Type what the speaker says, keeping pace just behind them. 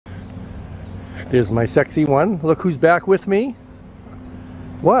There's my sexy one. Look who's back with me.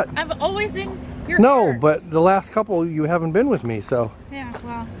 What? I'm always in your No, car. but the last couple you haven't been with me, so. Yeah,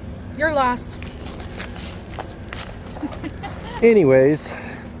 well, your loss. Anyways.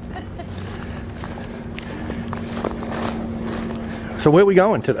 So where are we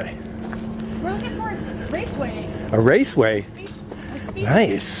going today? We're looking for a raceway. A raceway? Speedway.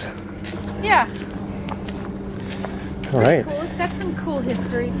 Nice. Yeah. All right. Cool. It's got some cool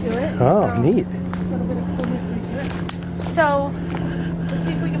history to it. Oh, so, neat. A little bit of cool history to it. So, let's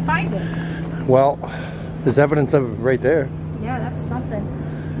see if we can find it. Well, there's evidence of it right there. Yeah, that's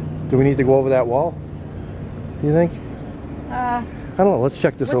something. Do we need to go over that wall? You think? I don't know. Let's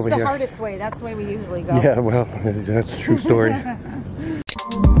check this over here. What's the hardest way? That's the way we usually go. Yeah, well, that's a true story.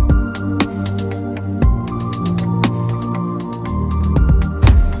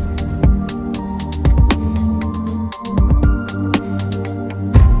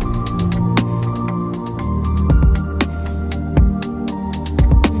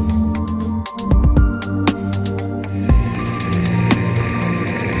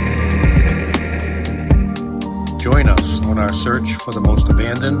 Join us on our search for the most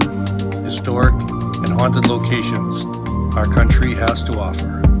abandoned, historic, and haunted locations our country has to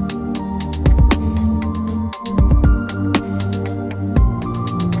offer.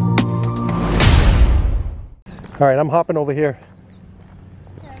 All right, I'm hopping over here.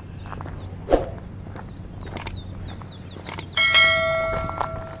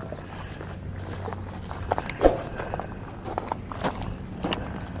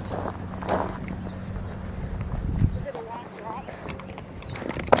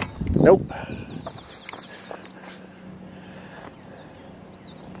 Nope.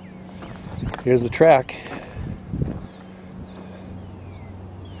 Here's the track.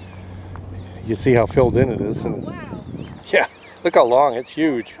 You see how filled in it is. And Oh, wow. yeah, look how long. It's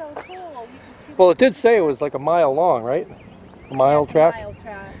huge. So cool. You can see Well, it did say it was like a mile long, right? A mile track? Mile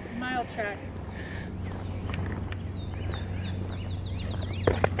track. Mile track.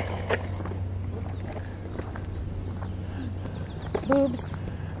 Boobs.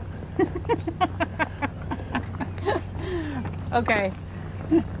 Okay.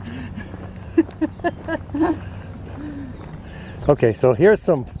 Okay, so here's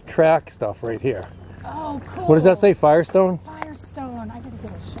some track stuff right here. Oh, cool. What does that say? Firestone? Firestone. I gotta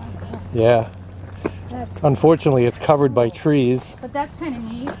get a shot of that. Yeah. That's, Unfortunately, it's covered by trees, but that's kind of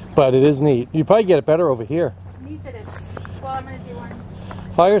neat. but it is neat. You probably get it better over here. Neat that it's. Well, I'm gonna do one.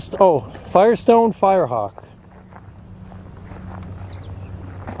 Firestone Firehawk.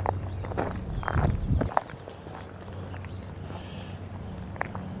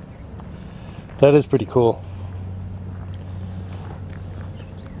 That is pretty cool.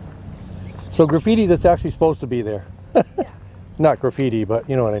 So graffiti that's actually supposed to be there. Yeah. Not graffiti, but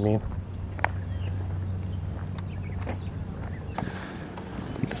you know what I mean.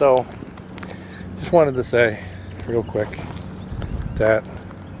 So, just wanted to say real quick that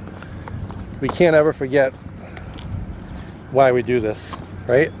we can't ever forget why we do this,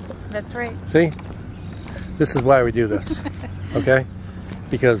 right? That's right. See? This is why we do this, okay?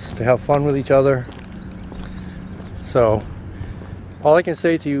 Because to have fun with each other. So, all I can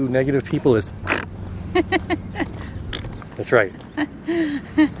say to you negative people is that's right.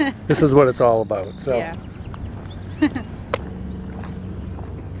 This is what it's all about. So Yeah.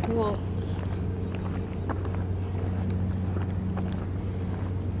 Cool.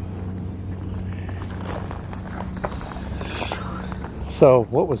 So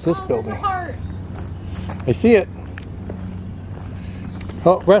what was this Oh, building? there's a heart. I see it.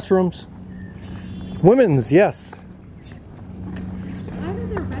 Oh, restrooms. Women's, yes. How are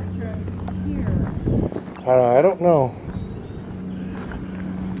there restrooms here? I don't know.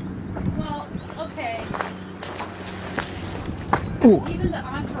 Well, okay. Ooh, Even the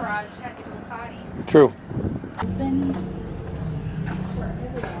entourage had to go potty. true. Open for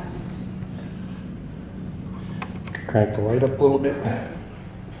everyone. Crank the light up a little bit.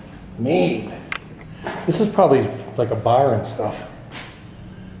 Mean. This is probably like a bar and stuff.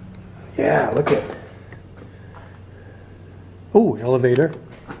 Yeah, look at. Ooh, elevator.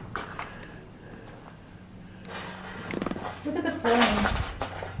 Look at the flooring.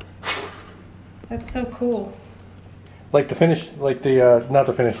 That's so cool. Like the finish, like the not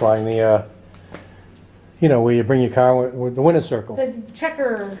the finish line, the you know where you bring your car with the winner's circle. The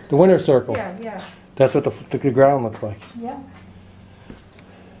checker. The winner's circle. Yeah, yeah, That's what the ground looks like. yeah.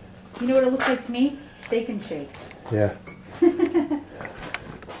 You know what it looks like to me? Steak and Shake. Yeah.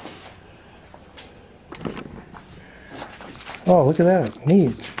 Oh, look at that.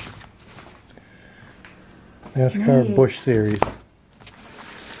 Neat. NASCAR Neat. Busch Series.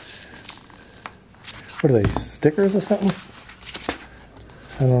 What are they, stickers or something?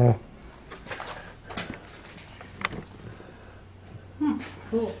 I don't know.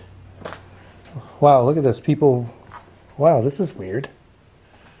 Cool. Wow, look at this. People, wow, this is weird.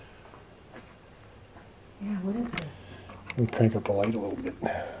 Yeah, what is this? Let me crank up the light a little bit.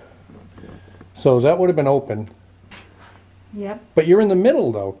 So that would have been open. Yep. But you're in the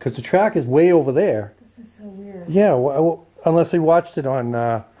middle, though, because the track is way over there. This is so weird. Yeah, well, unless they watched it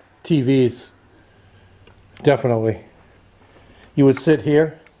on TVs. Definitely. You would sit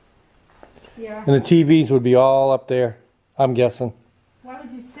here. Yeah. And the TVs would be all up there, I'm guessing. Why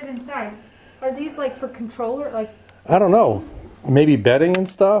would you sit inside? Are these like for controller? Like, I don't know. Maybe betting and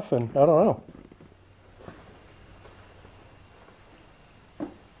stuff, and I don't know.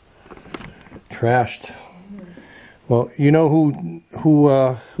 Trashed. Well, you know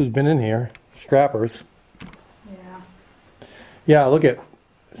who's been in here? Scrappers. yeah. Yeah, look at.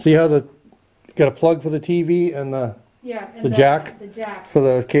 See how the got a plug for the TV and the And the jack The jack. for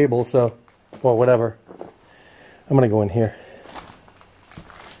the cable. So, well, whatever. I'm gonna go in here.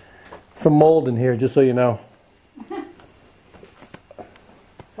 Some mold in here, just so you know.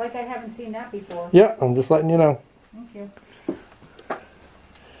 Like I haven't seen that before. Yeah, I'm just letting you know. Thank you.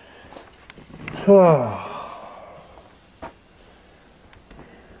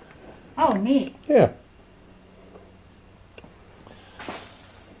 Oh, neat. Yeah.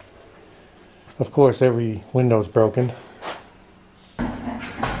 Of course, every window's broken.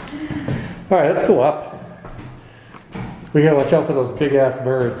 Alright, let's go up. We gotta watch out for those big ass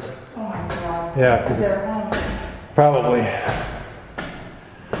birds. Oh my god. Yeah, 'cause They're home. probably.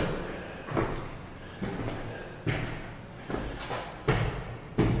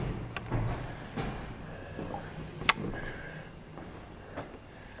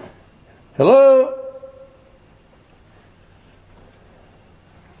 Hello?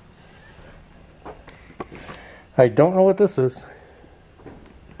 I don't know what this is.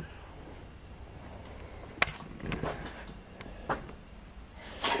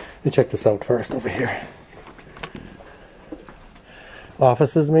 Let me check this out first over here.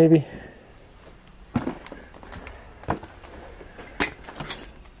 Offices, maybe?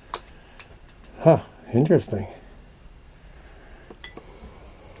 Huh, interesting.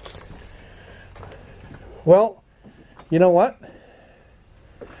 Well, you know what?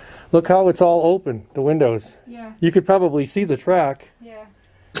 Look how it's all open, the windows. Yeah. You could probably see the track Yeah.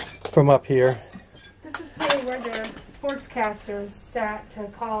 from up here. This is probably where their sportscasters sat to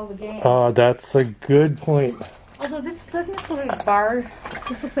call the game. That's a good point. Although this doesn't look like bar.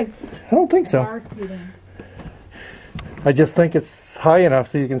 This looks like I don't think so. bar seating. I just think it's high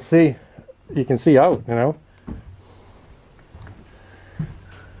enough so you can see out, you know.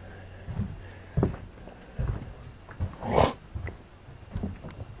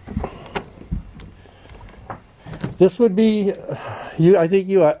 This would be, I think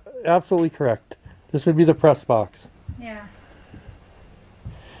you are absolutely correct. This would be the press box. Yeah.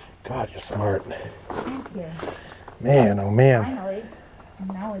 God, you're smart. Thank you. Man, oh man. Finally,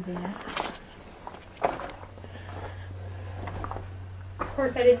 acknowledging it. Of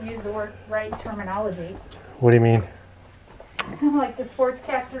course, I didn't use the right terminology. What do you mean? Like the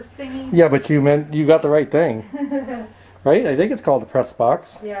sportscasters thingy. Yeah, but you got the right thing. Right? I think it's called the press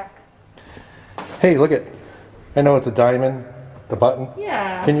box. Yeah. Hey, look at, I know it's a diamond, the button.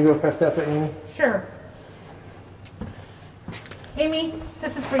 Yeah. Can you go press that for Amy? Sure. Amy,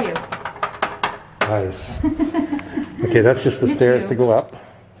 this is for you. Nice. Okay, that's just the Miss stairs you. to go up.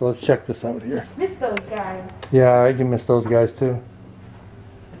 So let's check this out here. Miss those guys. Yeah, I can miss those guys too.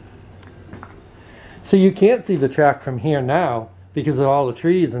 So you can't see the track from here now because of all the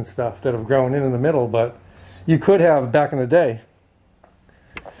trees and stuff that have grown in the middle, but you could have back in the day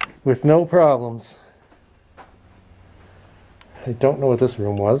with no problems. I don't know what this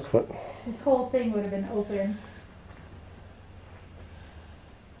room was, but This whole thing would have been open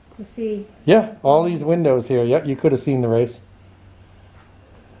to see. yeah, all these windows here. Yep, you could have seen the race.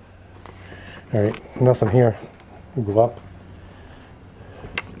 All right, nothing here. We'll go up.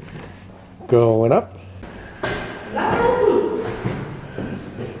 Going up.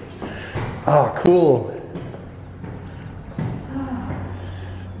 Ah, cool.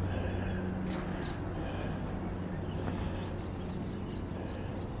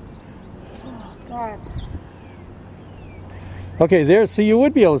 God. Okay, there, so you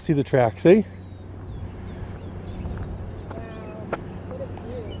would be able to see the track, see?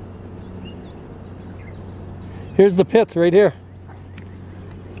 Here's the pits right here.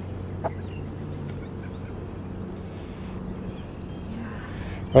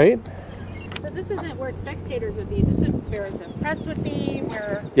 Right? So this isn't where spectators would be. This is where the press would be,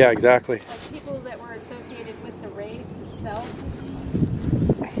 where Yeah, exactly. like, people that were associated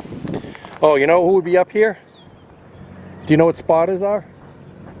Oh, you know who would be up here? Do you know what spotters are?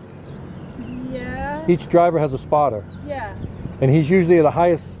 Yeah. Each driver has a spotter. Yeah. And he's usually at the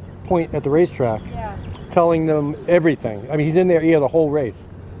highest point at the racetrack. Yeah. Telling them everything. I mean, he's in their ear the whole race.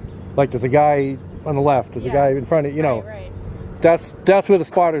 Like there's a guy on the left, there's a guy in front of you know. Right. That's where the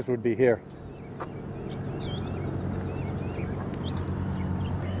spotters would be here.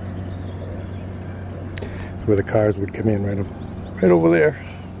 That's where the cars would come in right over there.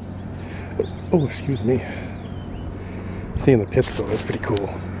 Oh, excuse me. Seeing the pits though, that's pretty cool.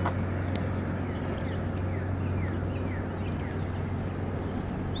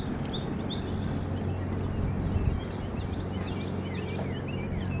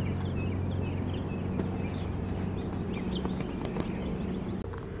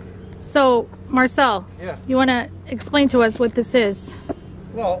 So, Marcel, Yeah. you want to explain to us what this is?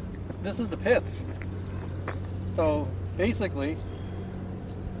 Well, this is the pits. So basically,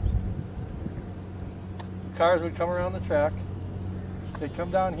 cars would come around the track. They'd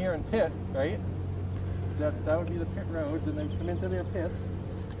come down here and pit, right? That would be the pit roads, and they'd come into their pits.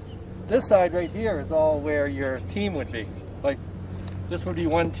 This side right here is all where your team would be. Like, this would be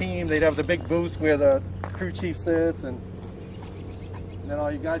one team. They'd have the big booth where the crew chief sits, and then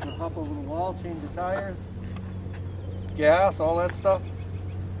all you guys would hop over the wall, change your tires, gas, all that stuff.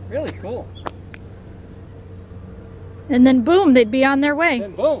 Really cool. And then boom, they'd be on their way.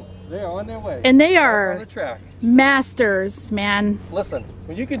 Then boom, they're on their way. And they on are the track. masters, man. Listen,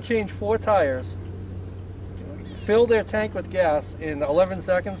 when you can change 4 tires, fill their tank with gas in 11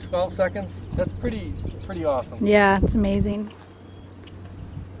 seconds, 12 seconds, that's pretty awesome. Yeah, it's amazing.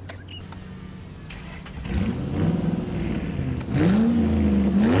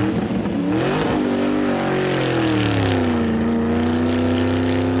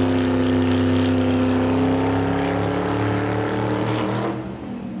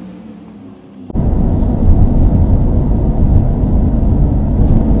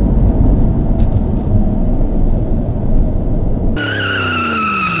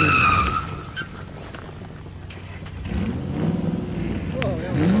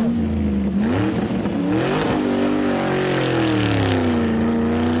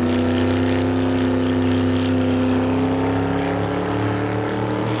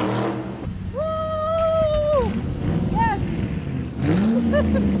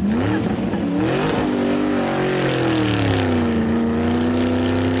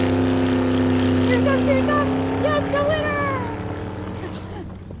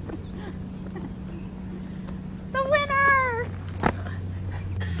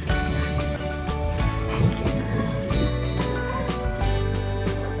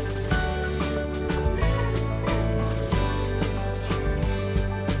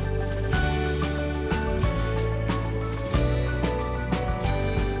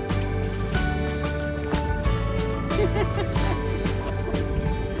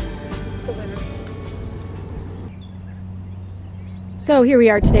 So here we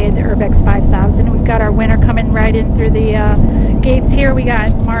are today at the Urbex 5000. We've got our winner coming right in through the gates here. We got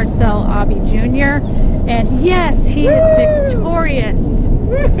Marcel Aubie Jr. And yes, he is victorious.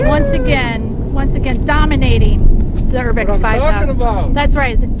 Once again dominating the Urbex 5000. That's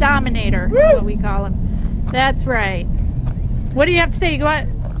right, the Dominator is what we call him. That's right. What do you have to say? You go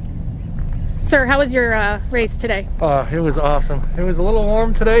on. Sir, how was your race today? It was awesome. It was a little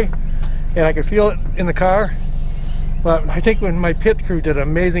warm today, and I could feel it in the car. But I think when my pit crew did an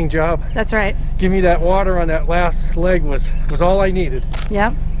amazing job. That's right. Give me that water on that last leg was all I needed.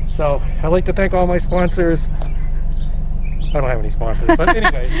 Yep. So I'd like to thank all my sponsors. I don't have any sponsors, but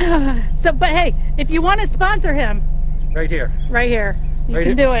anyway. So, but hey, if you want to sponsor him. Right here. Right here. You right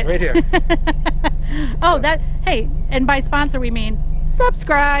can do it. Right here. Oh, hey, and by sponsor we mean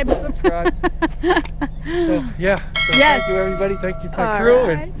subscribe. Subscribe. So, yeah. So yes. Thank you, everybody. Thank you to my crew.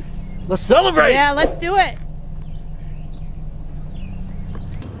 Right. And let's celebrate. Yeah, let's do it.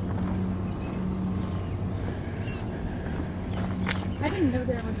 I didn't know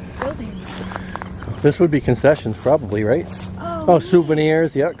there was buildings. This would be concessions probably, right? Oh,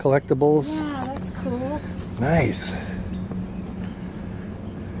 souvenirs, yeah, collectibles. Yeah, that's cool. Nice.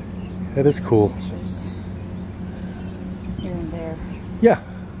 That is cool. Here and there. Yeah,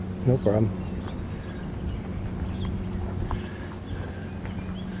 no problem.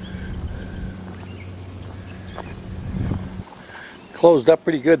 Closed up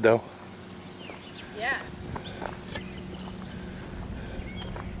pretty good though. Yeah.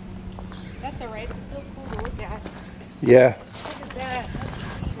 That's alright, it's still cool to look at. Yeah. Look at that.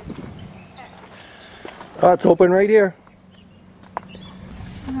 Oh, it's open right here.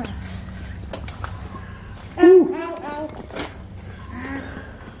 Ow, ow, ow.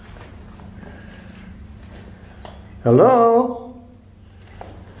 Hello?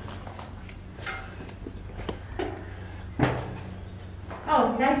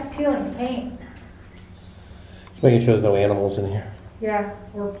 Oh, nice peeling paint. Just making sure there's no animals in here. Yeah,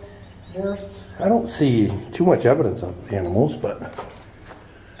 or worse. I don't see too much evidence of animals, but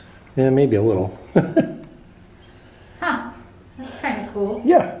yeah, maybe a little. Huh, that's kind of cool.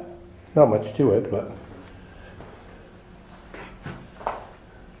 Yeah, not much to it, but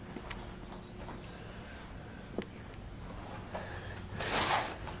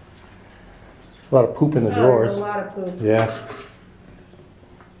a lot of poop in the drawers. There's a lot of poop. Yeah.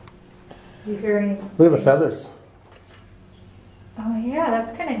 You hear any? Look at the feathers. Oh yeah,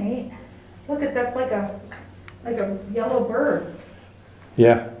 that's kind of neat. Look at that's like a yellow bird.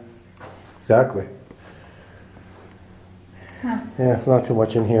 Yeah, exactly. Huh. Yeah, it's not too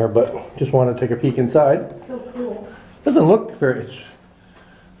much in here, but just wanted to take a peek inside. So cool. Doesn't look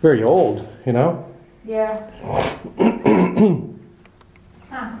very old, you know? Yeah.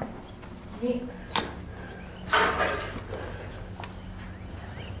 Huh. Neat.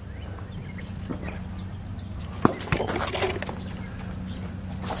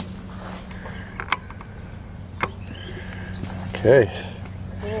 Okay.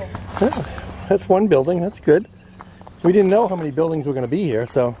 Cool. Yeah, that's one building. That's good. We didn't know how many buildings were going to be here,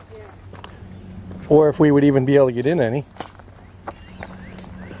 so. Yeah. Or if we would even be able to get in any.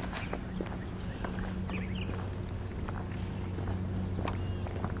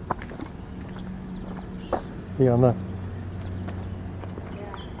 See on the.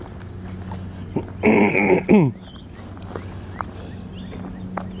 Yeah.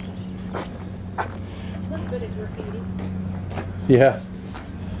 Look good at graffiti. Yeah.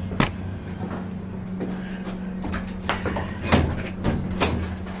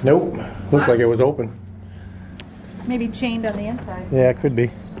 Nope. Looked like it was open. Maybe chained on the inside. Yeah, it could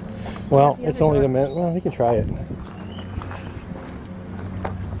be. Well, The it's other only door. the minute. Well, we can try it.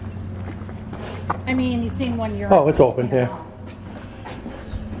 I mean, you've seen one year. Oh, it's open, yeah.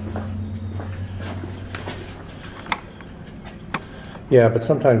 Yeah, but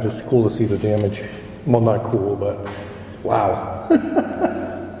sometimes it's cool to see the damage. Well, not cool, but wow.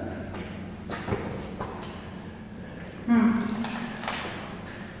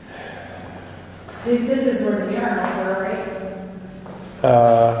 This is where the urinals were, right?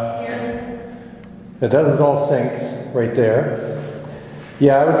 Here. It does all sinks right there.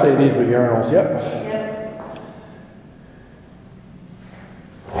 Yeah, I would say these were urinals. Yep. Yep.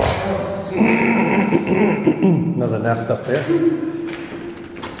 Another nest up there.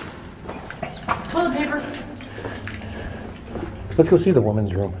 Toilet paper. Let's go see the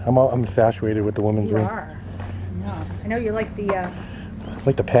women's room. I'm infatuated with the women's You room. are. No, I know you like the. I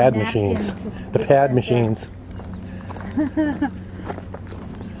like the pad Napkins machines. to The pad dispense machines.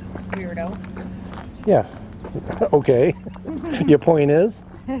 Weirdo. Yeah. Okay. Your point is?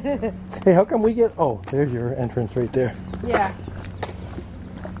 Hey, how come we get... Oh, there's your entrance right there. Yeah.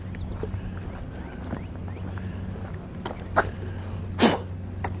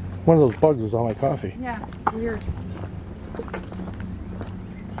 One of those bugs was on my coffee. Yeah. Weird.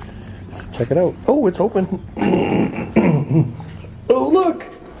 Check it out. Oh, it's open. Oh, look.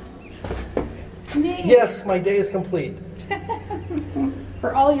 Neat. Yes, my day is complete.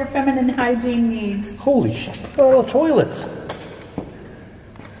 For all your feminine hygiene needs. Holy shit. Oh, toilets.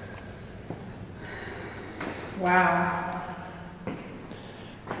 Wow.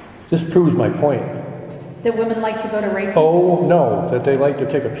 This proves my point. That women like to go to races? Oh, no, that they like to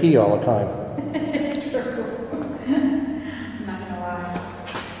take a pee all the time. It's true. I'm not gonna lie.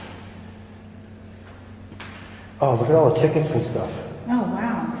 Oh, look at all the tickets and stuff. Oh,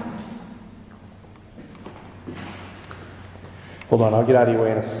 wow. Hold on, I'll get out of your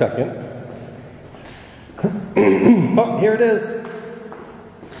way in a second. Oh, here it is.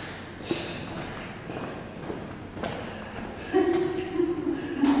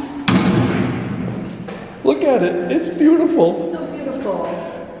 Look at it. It's beautiful. So beautiful.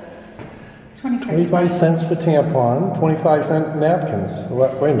 25 25 cents for tampon, 25-cent napkins.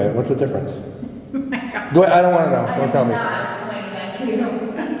 What, wait a minute, what's the difference? I don't want to know. Don't tell me. I'm not explaining that to you.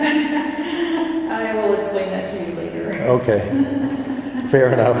 I will explain that to you later. Okay.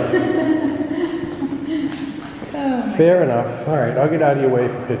 Fair enough. Oh, Fair enough. All right, I'll get out of your way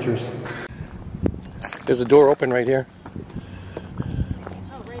for pictures. There's a door open right here.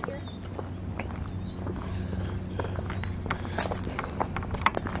 oh, right here?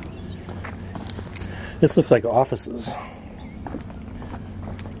 This looks like offices.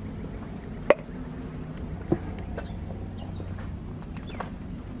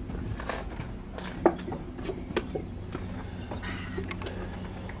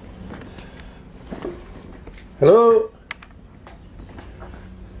 Hello?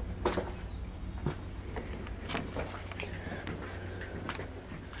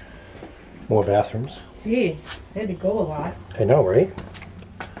 More bathrooms. Jeez, they had to go a lot. I know, right?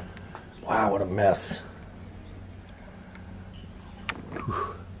 Wow, what a mess.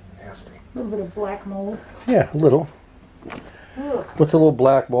 Whew, nasty. A little bit of black mold. Yeah, a little. Ugh. What's a little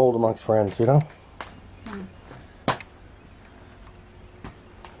black mold amongst friends, you know?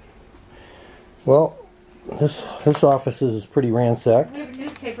 Well, this office is pretty ransacked. We have a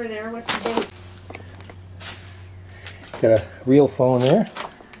newspaper there. What's the date? Got a real phone there.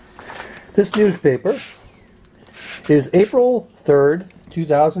 This newspaper is April 3rd,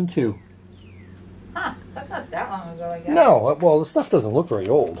 2002. Huh, that's not that long ago, I guess. No, well, the stuff doesn't look very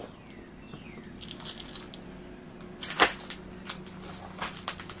old.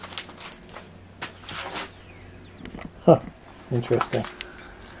 Huh, interesting.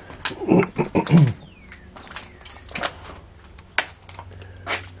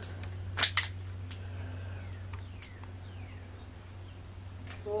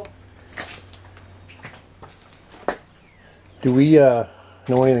 Cool. Do we know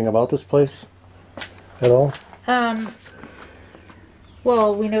anything about this place at all?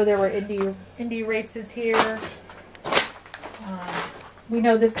 Well, we know there were Indy races here. We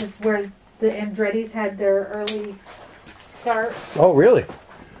know this is where the Andrettis had their early start. Oh, really?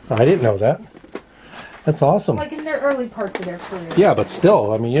 I didn't know that. That's awesome. Like in their early parts of their career. Yeah, but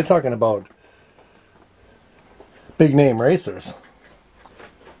still, I mean, you're talking about big name racers.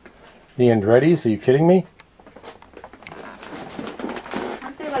 The Andrettis, are you kidding me?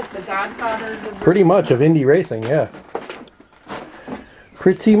 Aren't they like the godfathers of Pretty much of Indy racing, yeah.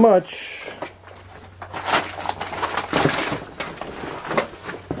 Pretty much.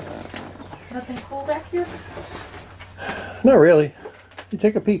 Nothing cool back here? Not really. You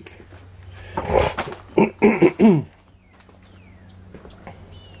take a peek.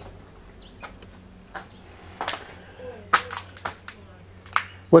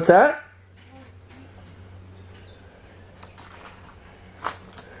 What's that?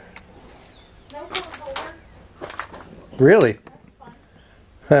 No holders. Really?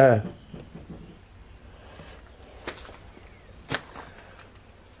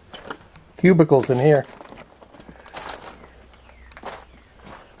 Cubicles in here.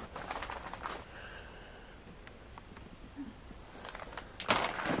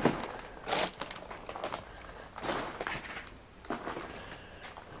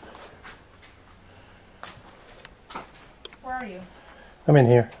 Where are you? I'm in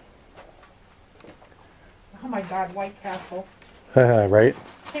here. Oh my God, White Castle. Right?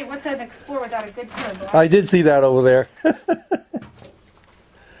 Hey, what's an Explorer without a good turbo? I did see that over there.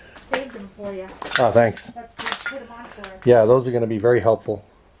 Saved them for you. Oh, thanks. That's put them on for us. Yeah, those are going to be very helpful.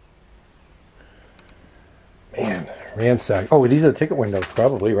 Man, ransack. Oh, these are ticket windows,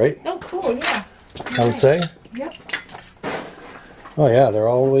 probably, right? Oh, cool, yeah. I would say. Yep. Oh, yeah, they're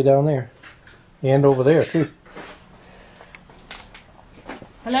all the way down there. And over there, too.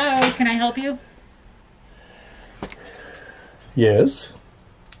 Hello, can I help you? Yes.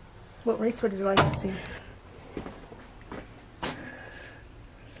 What race would you like to see?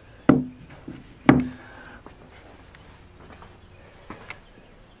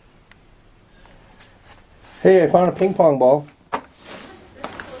 Hey, I found a ping pong ball.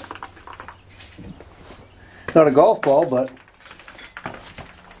 Not a golf ball, but...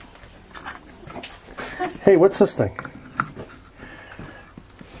 Hey, what's this thing?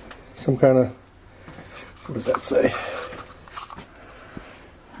 Some kind of... What does that say?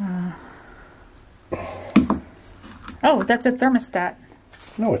 Oh, that's a thermostat.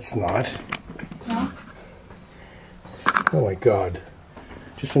 No, it's not. No? Oh my God.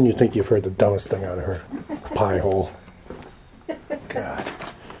 Just when you think you've heard the dumbest thing out of her pie hole. God.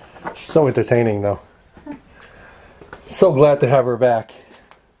 She's so entertaining, though. So glad to have her back.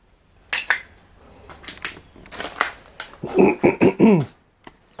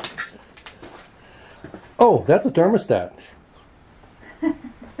 Oh, that's a thermostat.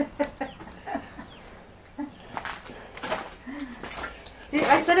 See,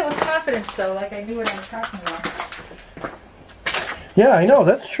 I said it with confidence, though, like I knew what I was talking about. Yeah, I know,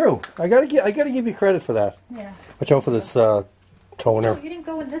 that's true. I gotta give you credit for that. Yeah. Watch out for this toner. Oh, you didn't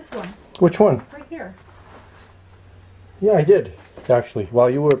go in this one. Which one? Right here. Yeah, I did, actually, while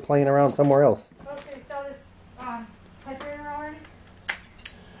you were playing around somewhere else. Okay, you saw this typewriter already?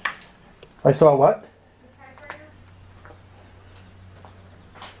 I saw what? The typewriter?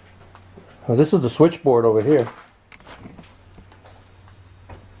 Oh, this is the switchboard over here.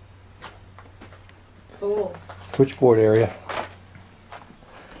 Cool. Switchboard area.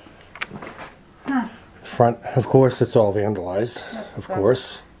 Huh. front, of course, it's all vandalized. That's of fun.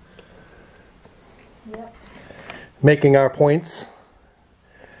 course. Yep. Making our points.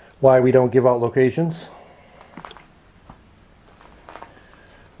 Why we don't give out locations.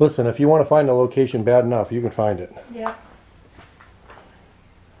 Listen, if you want to find a location bad enough, you can find it. Yeah.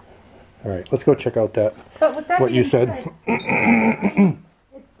 All right, let's go check out that. But with that what you being said.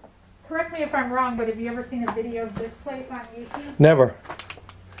 Correct me if I'm wrong, but have you ever seen a video of this place on YouTube? Never.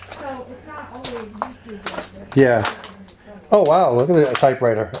 So it's not always YouTube. Yeah. Oh wow, look at that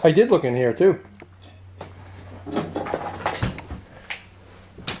typewriter. I did look in here too.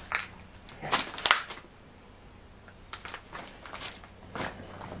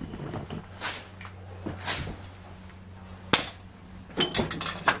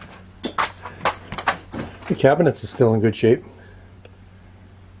 The cabinets are still in good shape.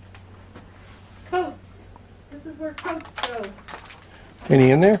 Coats. This is where coats go.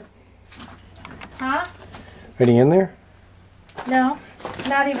 Any in there? Huh? Any in there? No.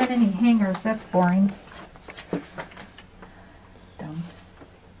 Not even any hangers. That's boring. Dumb.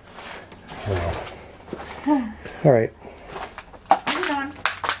 All right. Moving on.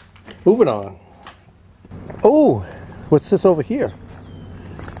 Moving on. Oh, what's this over here?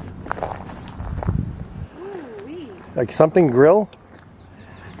 Like something grill?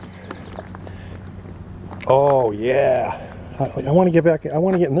 Oh yeah. I want to get back. I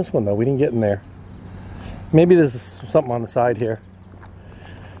want to get in this one though. We didn't get in there. Maybe there's something on the side here.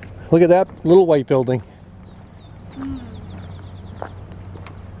 Look at that little white building.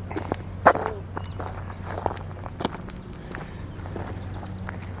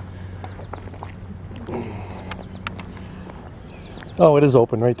 Oh, it is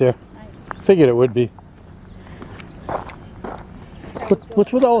open right there. Nice. Figured it would be.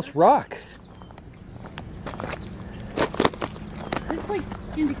 What's with all this rock? This like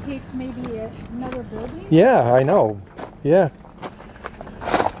indicates maybe another building? Yeah, I know. Yeah.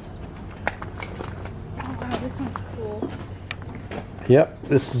 Oh wow, this one's cool. Yep,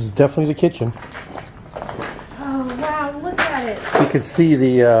 this is definitely the kitchen. Oh wow, look at it. You can see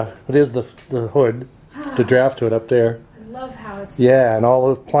the, what is the hood, the draft hood up there. I love how it's... Yeah, and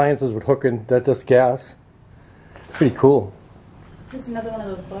all the appliances would hook in, that's just gas. Pretty cool. There's another one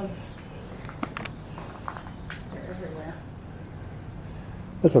of those bugs. They're everywhere.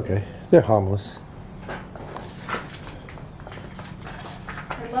 That's okay. They're harmless.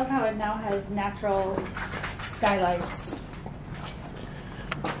 I love how it now has natural skylights.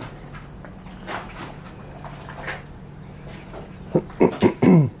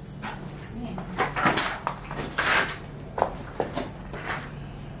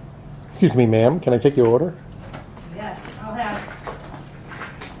 Excuse me, ma'am. Can I take your order? Yes, I'll have.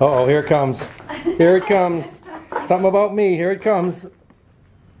 Uh-oh, here it comes. Here it comes. Something about me. Here it comes.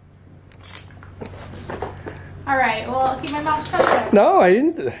 All right, well, I'll keep my mouth shut then. No, I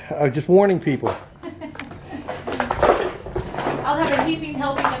didn't. I was just warning people. I'll have a heaping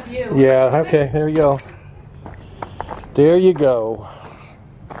helping of you. Yeah, okay. There you go. There you go.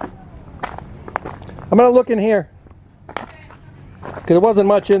 I'm going to look in here. Because there wasn't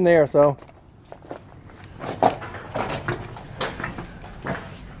much in there, so.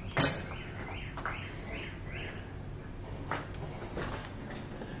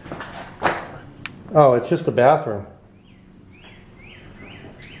 Oh, it's just a bathroom.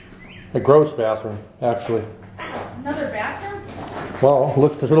 A gross bathroom, actually. Another bathroom? Well,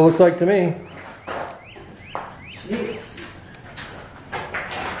 that's what it looks like to me. Jeez.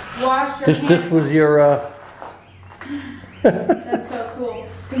 Wash your hands. This was your, That's so cool.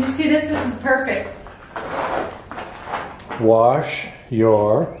 Did you see this? This is perfect. Wash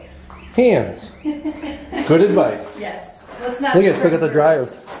your hands. Good advice. Yes. Let's not. Look at the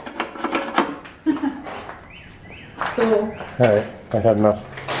dryers. Cool. Alright, I had enough.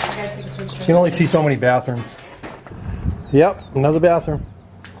 I gotta take a picture. You can only see so many bathrooms. Yep, another bathroom.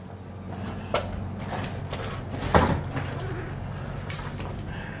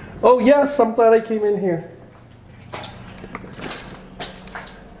 Oh yes, I'm glad I came in here.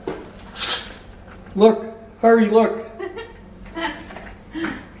 Look, hurry, look.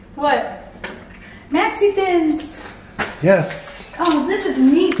 What? Maxi Thins. Yes. Oh, this is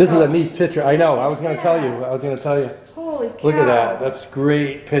neat. This is a neat picture. I know, I was going to tell you. Holy cow. Look at that. That's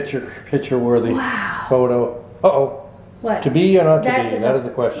great picture worthy. Wow. Photo. Uh-oh. What? To be or not to That be? is That a is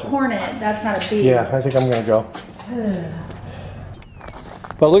the question. Hornet. That's not a bee. Yeah, I think I'm going to go.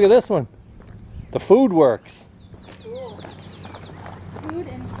 But look at this one. The food works. Cool. Food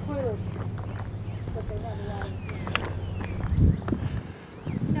and toilets. But they have a lot of food.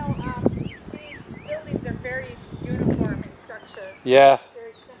 You know, these buildings are very uniform in structure. Yeah.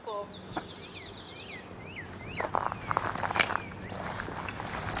 Very simple.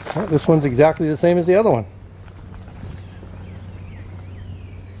 Well, this one's exactly the same as the other one.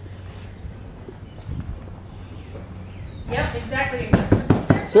 Yep, exactly.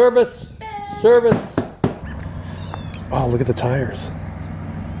 Service! Service! Oh, look at the tires.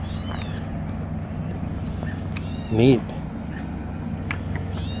 Neat.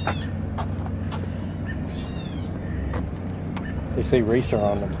 They say racer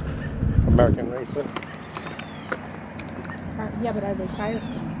on them. American racer. Yeah, but are they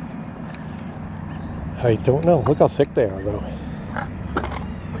Firestone? I don't know. Look how thick they are, though.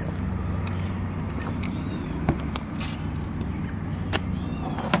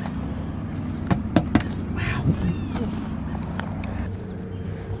 Wow.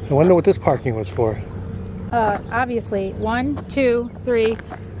 I wonder what this parking was for. Obviously, 1, 2, 3,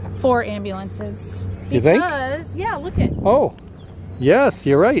 4 ambulances. You think? Because, yeah, look at. Oh, yes,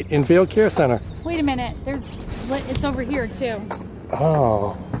 you're right. Infield Care Center. Wait a minute. It's over here too.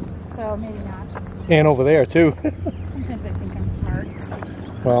 Oh. So maybe not. And over there too. Sometimes I think I'm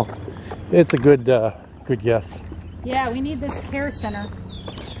smart. Well, it's a good guess. Yeah, we need this care center.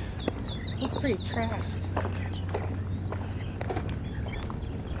 Looks pretty trashed.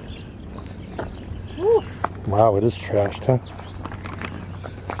 Oof. Wow, it is trashed, huh?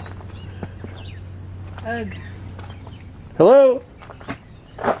 Ugh. Hello?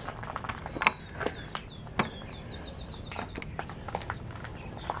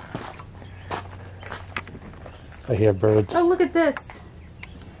 I hear birds. Oh, look at this.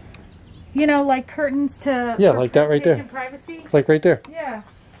 You know, like curtains to... Yeah, like that right there. Privacy. Like right there. Yeah.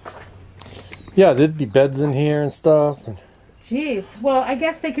 Yeah, there'd be beds in here and stuff. And Jeez. Well, I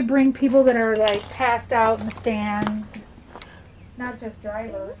guess they could bring people that are like passed out in the stands. Not just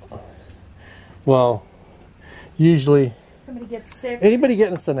drivers. well, usually Somebody gets sick. anybody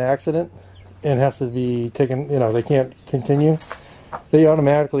getting into an accident and has to be taken, you know, they can't continue, they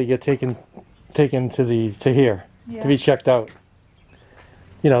automatically get taken to here. Yeah. To be checked out,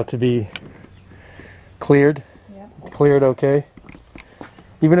 you know, to be cleared, Yeah. cleared okay.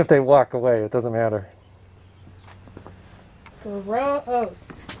 Even if they walk away, it doesn't matter. Gross.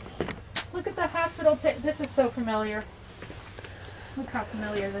 Look at the hospital. This is so familiar. Look how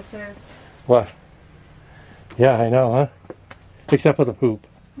familiar this is. What? Yeah, I know, huh? Except for the poop.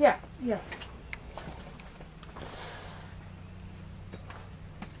 Yeah, yeah.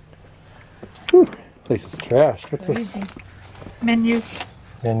 Whew. Place is trash. What's Crazy. this? Menus.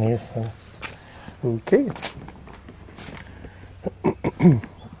 Menus. Okay.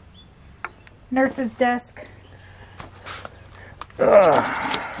 Nurse's desk.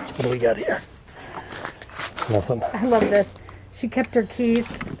 What do we got here? Nothing. I love this. She kept her keys.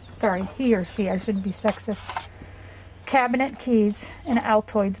 Sorry, he or she. I shouldn't be sexist. Cabinet keys in an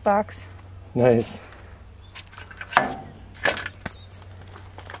Altoids box. Nice.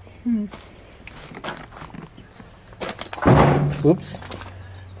 Oops.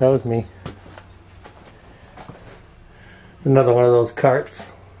 That was me. It's another one of those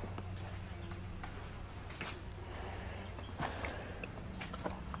carts.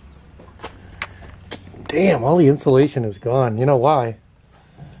 Damn, all the insulation is gone. You know why?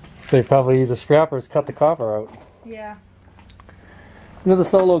 They probably, the scrappers cut the copper out. Yeah. Look at the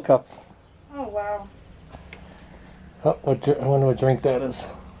solo cups. Oh, wow. Oh, I wonder what drink that is.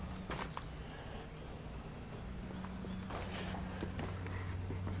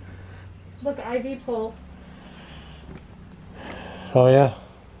 Look, IV pull. Oh, yeah.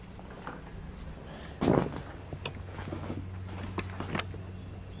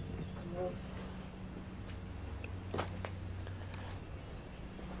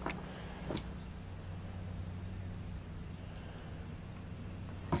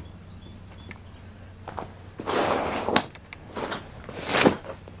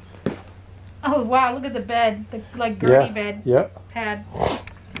 Oh, wow, look at the bed. The, like, gurney bed Yeah. pad.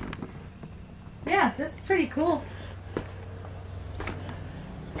 Yeah, this is pretty cool.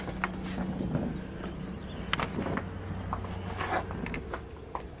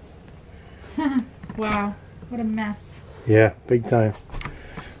 Wow, what a mess. Yeah, big time.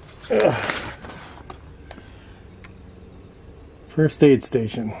 Ugh. First aid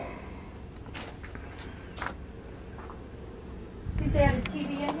station. Think they had a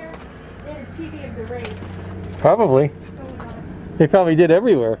TV in here? They had a TV of the race. Probably. They probably did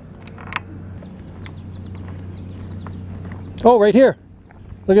everywhere. Oh, right here.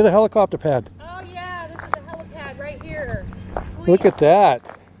 Look at the helicopter pad. Oh yeah, this is a helipad right here. Sweet. Look at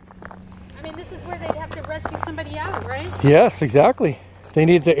that. I mean, this is where they'd have to rescue somebody out, right? Yes, exactly. They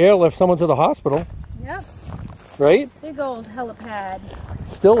need to airlift someone to the hospital, Yep. right? Big old helipad.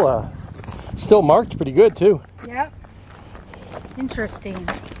 Still marked pretty good too. Yep. Interesting.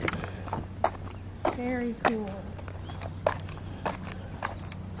 Very cool.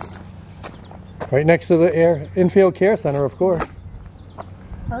 Right next to the infield care center, of course.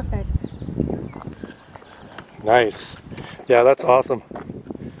 Perfect. Nice. Yeah, that's awesome.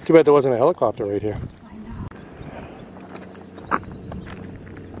 Too bad there wasn't a helicopter right here. I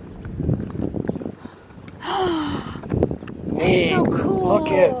know. Hey, so cool.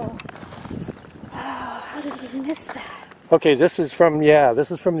 look it. Oh, how did we miss that? Okay, this is from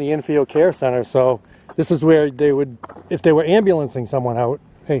the infield care center. So this is where they would, if they were ambulancing someone out.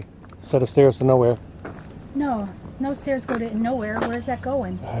 Hey, set of stairs to nowhere. No stairs go to nowhere. Where's that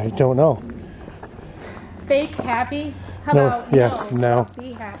going? I don't know. Fake happy? How No, about yeah, no.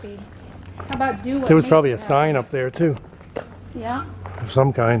 Be happy. How about do what There was makes probably you a happy? sign up there too, Yeah. of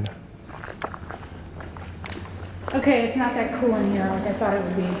some kind. Okay, it's not that cool in here like I thought it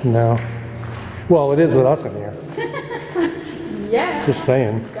would be. No. Well, it is with us in here. Yeah. Just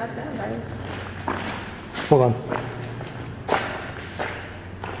saying. Got that right. Hold on.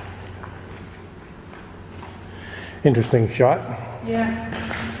 Interesting shot. Yeah.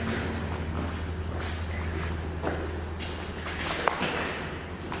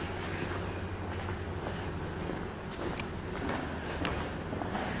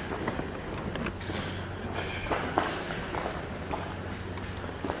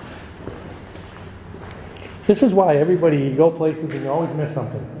 This is why you go places and you always miss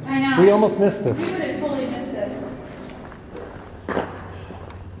something. I know. We almost missed this. We would have totally missed this.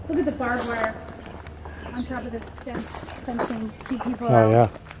 Look at the barbed wire on top of this fencing. Keep people out. Oh yeah.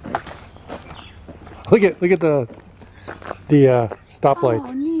 Look at the stoplights.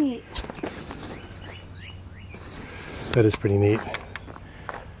 Oh, neat. That is pretty neat.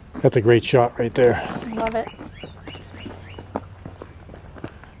 That's a great shot right there. I love it.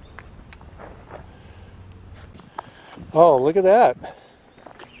 Oh, look at that.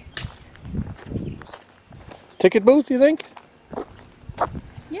 Ticket booth, you think?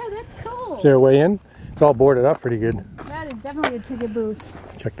 Yeah, that's cool. Is there a way in? It's all boarded up pretty good. That is definitely a ticket booth.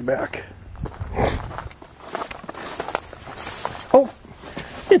 Check the back. Oh,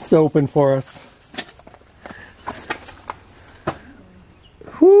 it's open for us.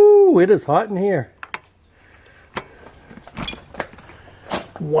 Whoo, it is hot in here.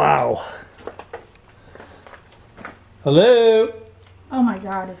 Wow. Hello? Oh my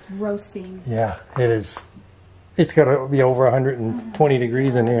God, it's roasting. Yeah, it is. It's got to be over 120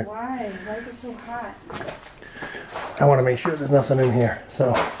 degrees in here. Why? Why is it so hot? I want to make sure there's nothing in here,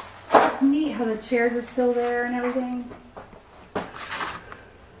 so. It's neat how the chairs are still there and everything.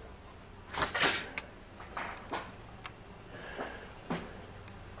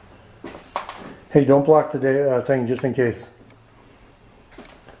 Hey, don't block the thing just in case.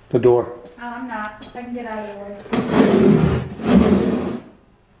 The door. Oh, I'm not. I can get out of the way.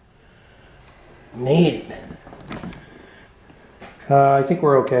 Neat. I think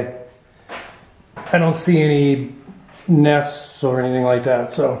we're okay. I don't see any nests or anything like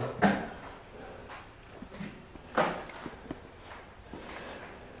that, so.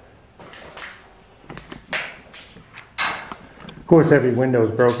 Of course, every window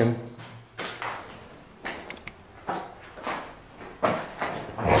is broken.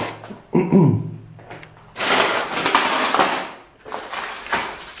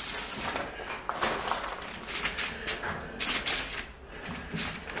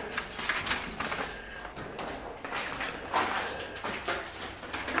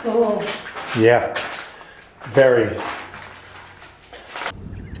 Cool. Yeah, very.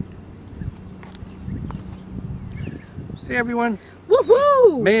 Hey everyone.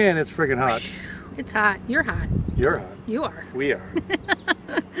 Woohoo! Man, it's friggin' hot. It's hot. You're hot. You're hot. You are. We are.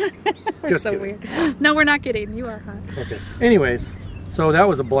 We're Just so kidding. weird. No, we're not kidding. You are hot. Okay. Anyways, so that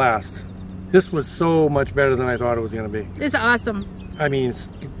was a blast. This was so much better than I thought it was going to be. It's awesome. I mean,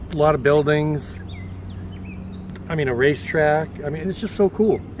 a lot of buildings. I mean, a racetrack. I mean, it's just so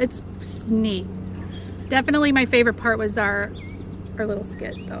cool. It's neat. Definitely my favorite part was our little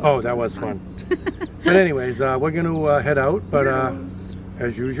skit, though. Oh, that was fun. But anyways, we're going to head out. But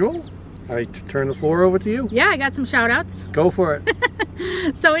as usual, I turn the floor over to you. Yeah, I got some shout outs. Go for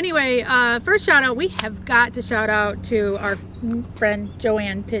it. So anyway, first shout out, we have got to shout out to our friend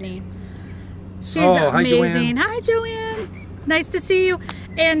Joanne Pinney. She's amazing. Hi, Joanne. Nice to see you.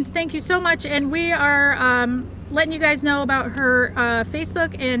 And thank you so much. And we are letting you guys know about her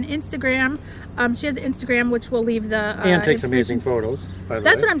Facebook and Instagram. She has Instagram, which we'll leave the and takes amazing photos, by the way.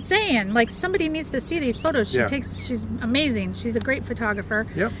 That's what I'm saying. Like, somebody needs to see these photos. Yeah. She's amazing. She's a great photographer.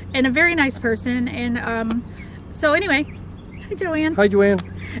 Yep. And a very nice person. And so anyway, hi Joanne. Hi Joanne.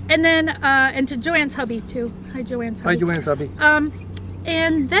 And then and to Joanne's hubby too. Hi Joanne's hubby. Hi Joanne's hubby.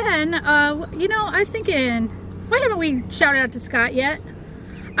 And then, you know, I was thinking, why haven't we shouted out to Scott yet?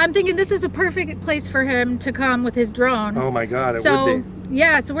 I'm thinking this is a perfect place for him to come with his drone. Oh my God, it would be.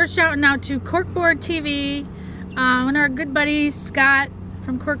 Yeah, so we're shouting out to Corkboard TV, and our good buddy Scott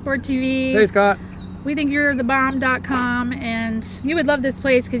from Corkboard TV. Hey, Scott. We think you're the bomb.com, and you would love this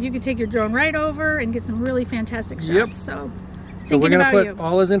place because you could take your drone right over and get some really fantastic shots. Yep. So we're going to put you.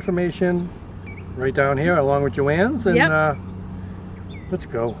 all his information right down here along with Joanne's, and let's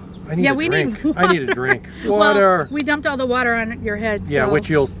go. I need a drink. I need a drink. Water. Well, we dumped all the water on your head. Yeah, so. which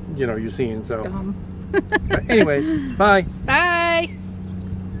you've seen. So. Dumb. Anyways, bye. Bye.